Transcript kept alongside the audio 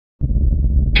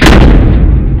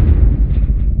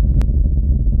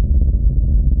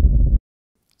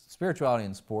Spirituality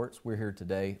in Sports. We're here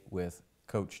today with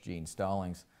Coach Gene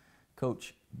Stallings.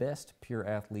 Coach, best pure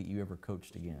athlete you ever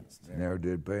coached against? Never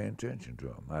did pay attention to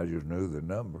them. I just knew the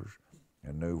numbers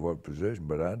and knew what position,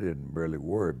 but I didn't really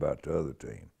worry about the other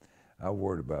team. I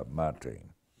worried about my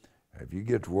team. If you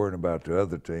get to worrying about the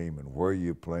other team and where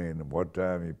you're playing and what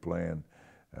time you're playing,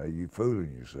 you're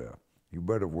fooling yourself. You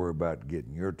better worry about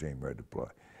getting your team ready to play.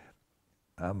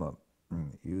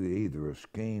 You're either a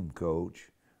scheme coach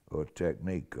or a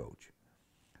technique coach.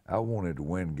 I wanted to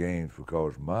win games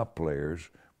because my players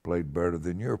played better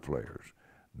than your players,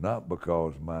 not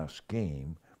because my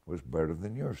scheme was better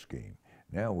than your scheme.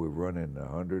 Now we're running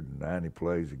 190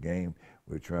 plays a game.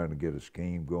 We're trying to get a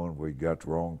scheme going where you got the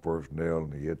wrong personnel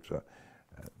and he hits.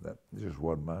 That just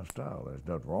wasn't my style. There's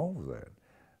nothing wrong with that.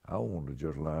 I wanted to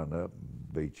just line up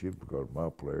and beat you because my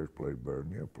players played better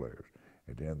than your players.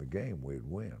 At the end of the game, we'd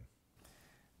win.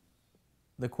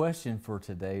 The question for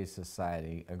today's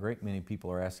society, a great many people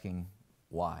are asking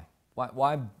why.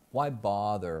 Why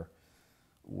bother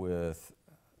with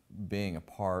being a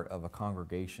part of a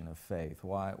congregation of faith?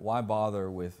 Why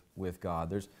bother with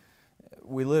God?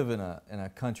 We live in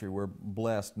a country, we're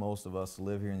blessed, most of us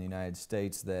live here in the United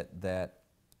States, that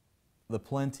the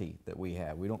plenty that we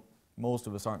have, most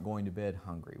of us aren't going to bed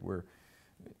hungry.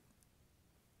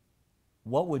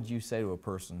 What would you say to a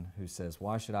person who says,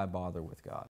 why should I bother with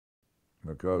God?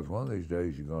 Because one of these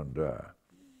days you're going to die,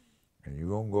 and you're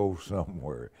going to go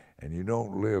somewhere, and you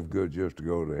don't live good just to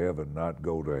go to heaven, not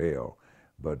go to hell.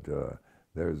 But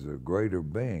there's a greater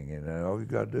being, and all you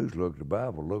got to do is look at the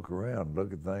Bible, look around,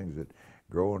 look at things that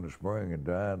grow in the spring and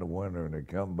die in the winter, and they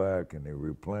come back and they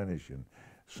replenish, and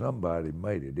somebody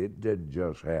made it. It didn't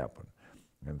just happen.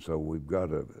 And so we've got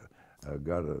a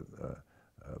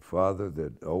Father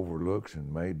that overlooks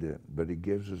and made it, but He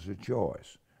gives us a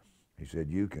choice. He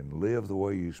said, you can live the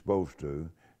way you're supposed to,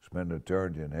 spend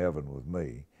eternity in heaven with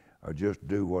me, or just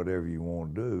do whatever you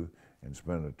want to do and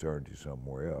spend eternity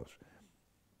somewhere else.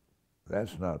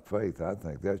 That's not faith. I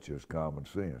think that's just common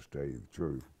sense, to tell you the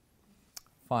truth.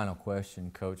 Final question,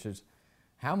 coaches.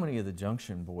 How many of the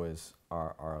Junction boys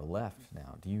are left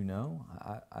now? Do you know?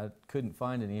 I couldn't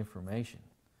find any information.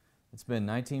 It's been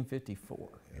 1954.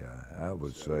 Yeah, I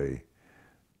would say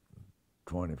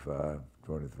 25,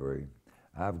 23.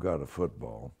 I've got a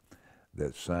football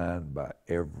that's signed by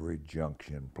every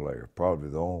Junction player, probably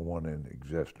the only one in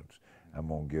existence. I'm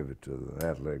going to give it to the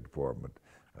athletic department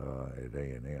at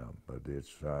A&M, but it's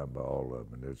signed by all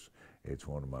of them, and it's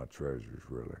one of my treasures,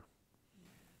 really.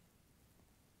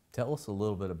 Tell us a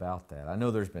little bit about that. I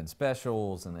know there's been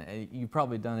specials, and you've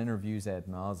probably done interviews ad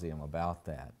nauseum about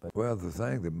that. But well, the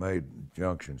thing that made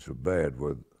Junction so bad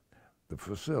was the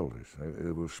facilities.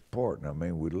 It was Spartan. I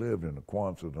mean, we lived in a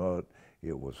Quonset hut.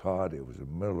 It was hot. It was in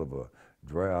the middle of a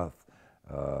drought.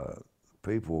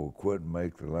 People would quit and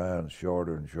make the lines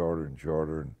shorter and shorter and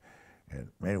shorter. And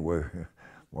anyway,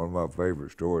 one of my favorite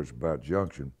stories about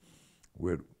Junction,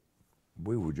 we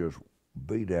were just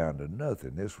beat down to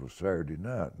nothing. This was Saturday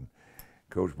night, and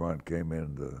Coach Bryant came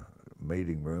in the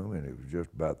meeting room, and it was just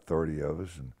about 30 of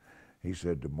us, and he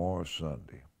said, tomorrow's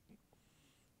Sunday.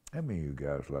 How many of you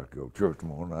guys like to go to church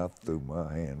tomorrow? I threw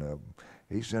my hand up.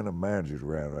 He sent a manager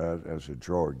around. I said,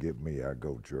 Troy, get me. I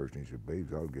go to church. And he said,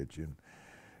 Beaves, I'll get you.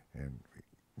 And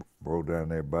wrote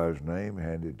down everybody's name,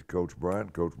 handed it to Coach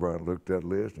Bryant. Coach Bryant looked at that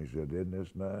list, and he said, isn't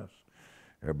this nice?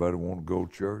 Everybody want to go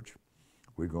to church?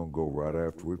 We're going to go right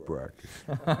after we practice.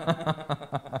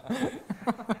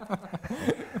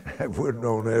 I wouldn't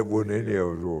known that, wouldn't any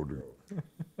of us order.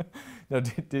 Now,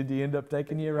 did he end up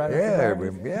taking you right after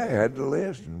practice? Yeah, I had the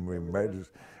list, and we made this.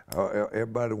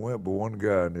 Everybody went, but one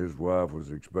guy and his wife was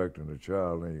expecting a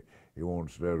child, and he wanted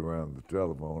to stay around the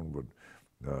telephone, but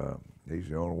he's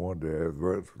the only one to have the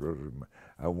rest.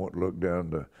 I looked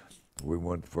down we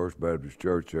went to First Baptist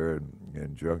Church there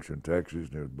in Junction, Texas,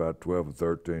 and there was about 12 or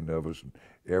 13 of us, and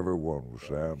everyone was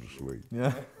sound asleep.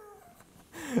 Yeah.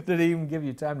 Did he even give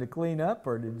you time to clean up,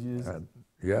 or did you just...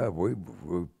 Yeah, we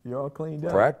you all cleaned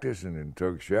up? Practiced and then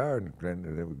took a shower, and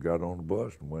then we got on the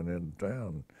bus and went into town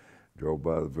and drove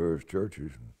by the various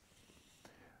churches.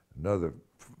 Another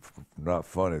not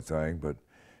funny thing, but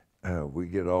we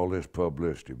get all this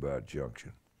publicity about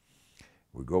Junction.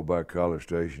 We go by College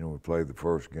Station and we play the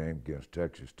first game against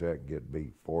Texas Tech and get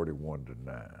beat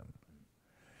 41-9.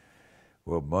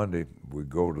 Well, Monday we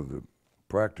go to the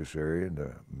practice area and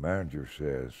the manager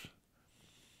says,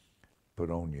 put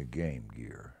on your game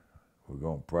gear. We're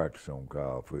going to practice on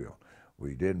Kyle Field.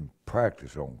 We didn't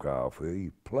practice on Kyle Field.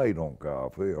 You played on Kyle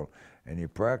Field, and you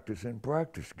practice in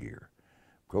practice gear.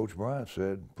 Coach Bryant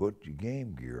said, put your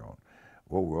game gear on.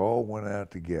 Well, we all went out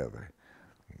together.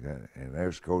 And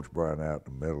there's Coach Bryant out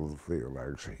in the middle of the field. I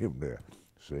can see him there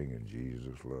singing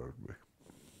 "Jesus Loves Me."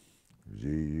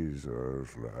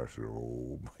 Jesus, I said,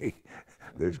 oh me,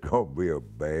 there's gonna be a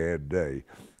bad day.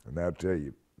 And I'll tell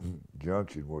you,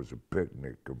 Junction was a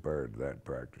picnic compared to that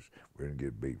practice. We didn't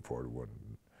get beat 41-9